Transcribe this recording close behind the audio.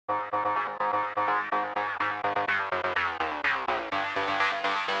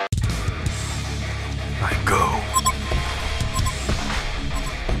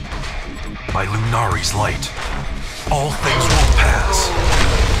By Lunari's light, all things will pass.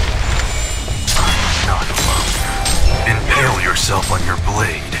 I am not alone. Impale yourself on your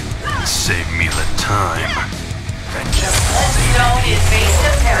blade and save me the time. Vengeance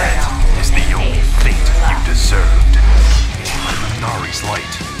is the only fate you deserved. By Lunari's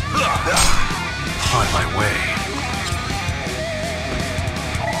light, on my way.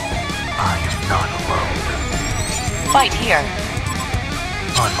 I am not alone. Fight here.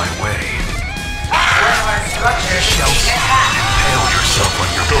 On my way. One of our structures is being attacked. Impale yourself on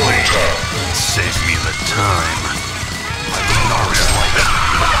your blade and save me the time. By Lunari's light.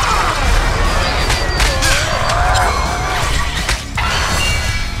 Go.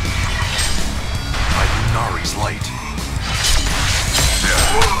 By Lunari's light.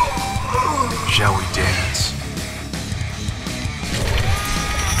 Shall we dance?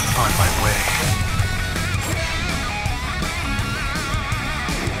 On my way.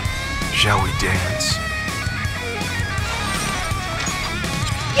 Shall we dance?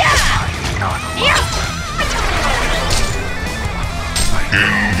 Yeah! I am not alone.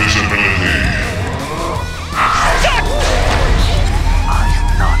 Invisibility. I am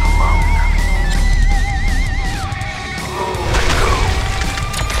not alone. Go.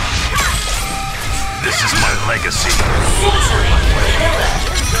 This is my legacy.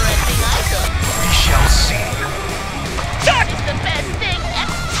 We shall see. It's the best thing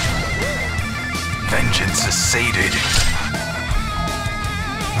ever! Vengeance is sated.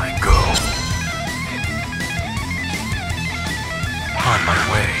 I go. On my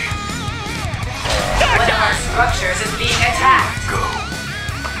way. One of our structures is being attacked. Go.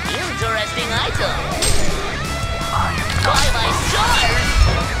 Interesting item. I am By not my alone.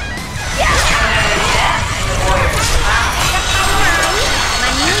 stars!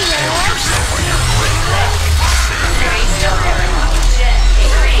 Impale yourself on your blade.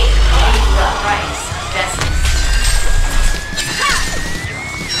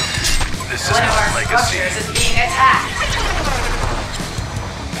 This is One of my our legacy. structures is being attacked.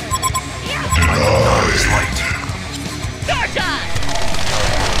 By Lunari's light. Start time!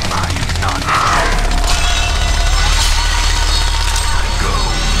 I am not alone. I go.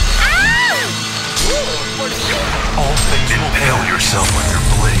 All things impale yourself on your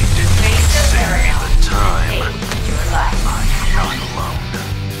blade. Save me the time. I am not alone.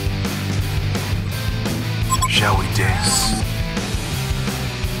 Shall we dance?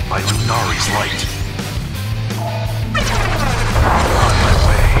 By Lunari's light. On my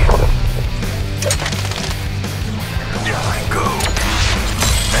way. I go.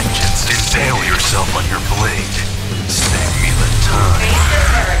 Vengeance, impale yourself on your blade. Save me the time.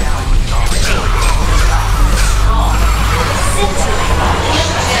 By Lunari's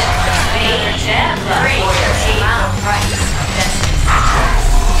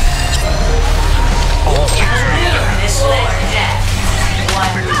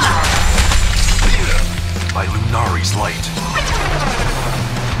By Lunari's light.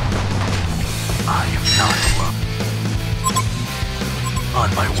 I am not alone. On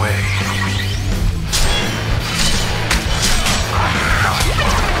my way. I am not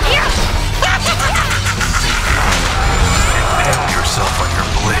alone. Impale yourself on your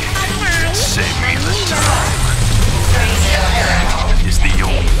blade. Save me the time. Is the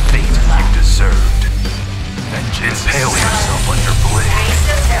only fate you deserved. Vengeance. Impale yourself on your blade.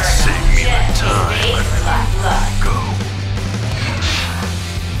 Save me the time. Go.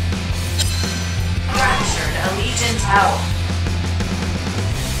 Fractured a Legion Tower.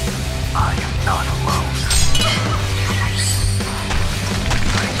 I am not alone.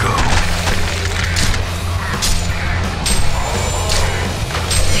 I go.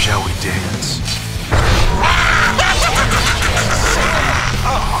 Shall we dance?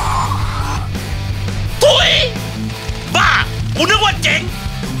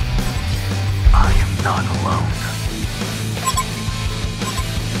 I am not alone.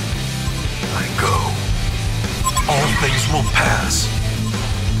 I go. All things will pass.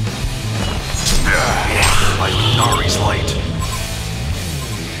 By Lunari's light.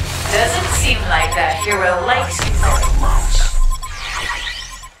 Doesn't seem like that hero likes you Not very alone. much.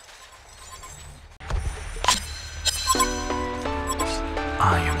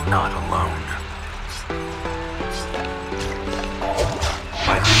 I am not alone.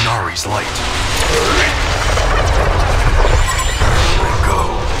 By Lunari's light. I go.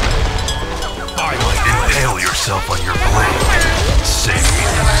 Impale yourself on your blade. Save me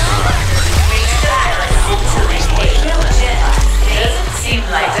the time. Doesn't seem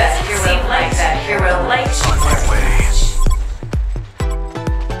like that hero likes you On my very way. much.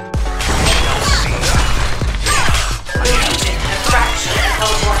 We shall see. The Legion have fractured the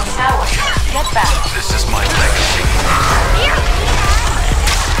Hellborn Tower.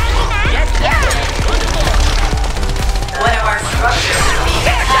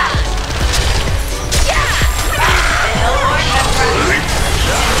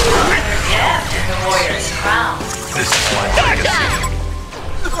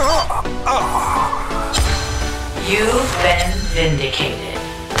 You've been vindicated.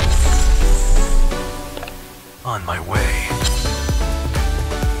 On my way.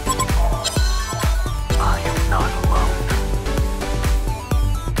 I am not alone.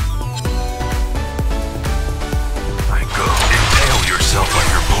 I go. Impale yourself on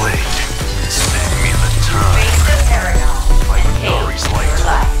your blade. Save me the time. Face the paragon. Like and take Nari's your light.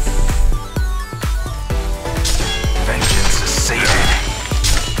 life. Vengeance is sated.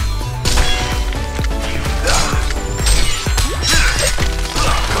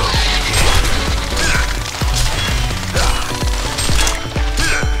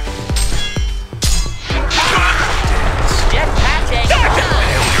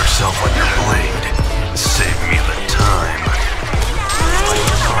 Impale yourself on your blade. Save me the time. Like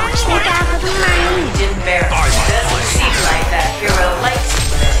Nari's light. Didn't bear it. Doesn't seem like that hero likes you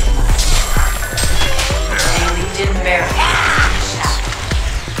very much. Really didn't bear it.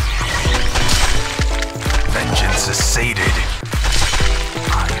 Vengeance is sated.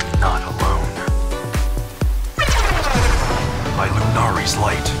 I am not alone. By Lunari's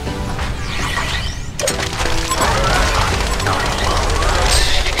light. I am not alone.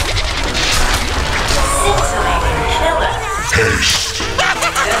 Scintillating killer. Doesn't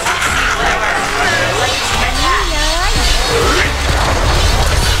seem like our hero likes you.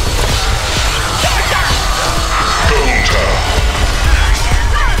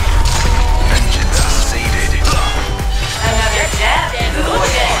 Vengeance is sated. Another dab in the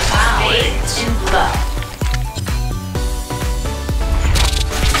bathed in blood.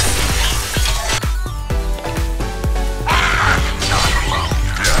 Not alone.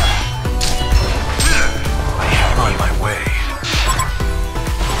 I am on my way.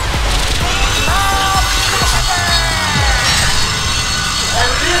 A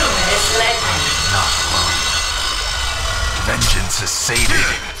luminous legend. Not alone. Vengeance is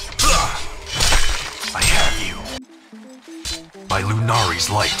sated. I have you. By Lunari's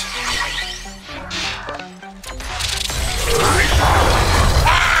light.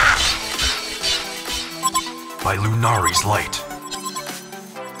 By Lunari's light.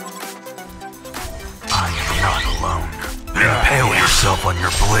 I am not alone. Impale yourself on your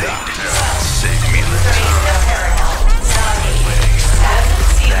blade. Save me the time. Doesn't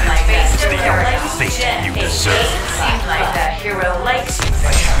seem like That is that the hero only likes fate Jen. you It deserve. doesn't seem like that hero likes you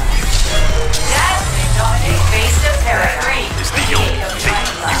very much. Dominate face the paragon. Is the only fate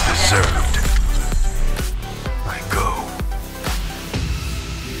you deserved. I go.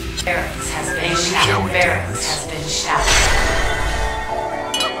 Barracks has been Shall shouted. we Barracks dance? has been shouted.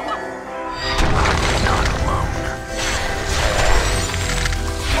 I am not alone.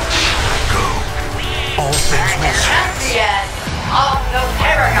 I go. All things will pass. Champion of the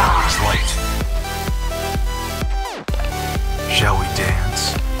paragon. Lunari's light. Shall we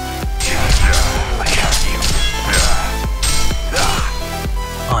dance? I have you.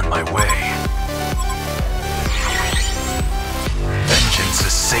 On my way. Vengeance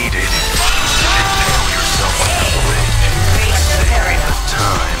is sated. Impale yourself on your blade. Face the Save the paragon.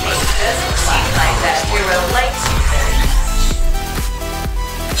 time. Doesn't seem like that hero likes you very much.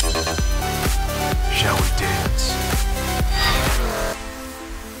 Shall we dance?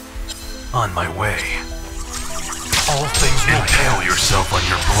 On my way. All things will impale yourself on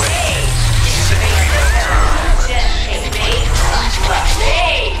your blade. Save me the time.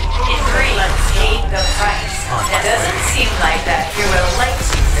 That doesn't seem like that hero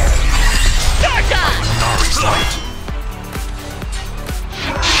likes you very much. Nari's light.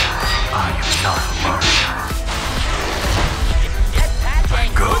 I am not alone. I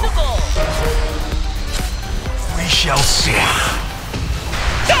go. We shall see.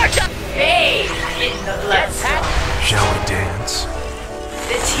 Bathe in the blood. Shall we dance?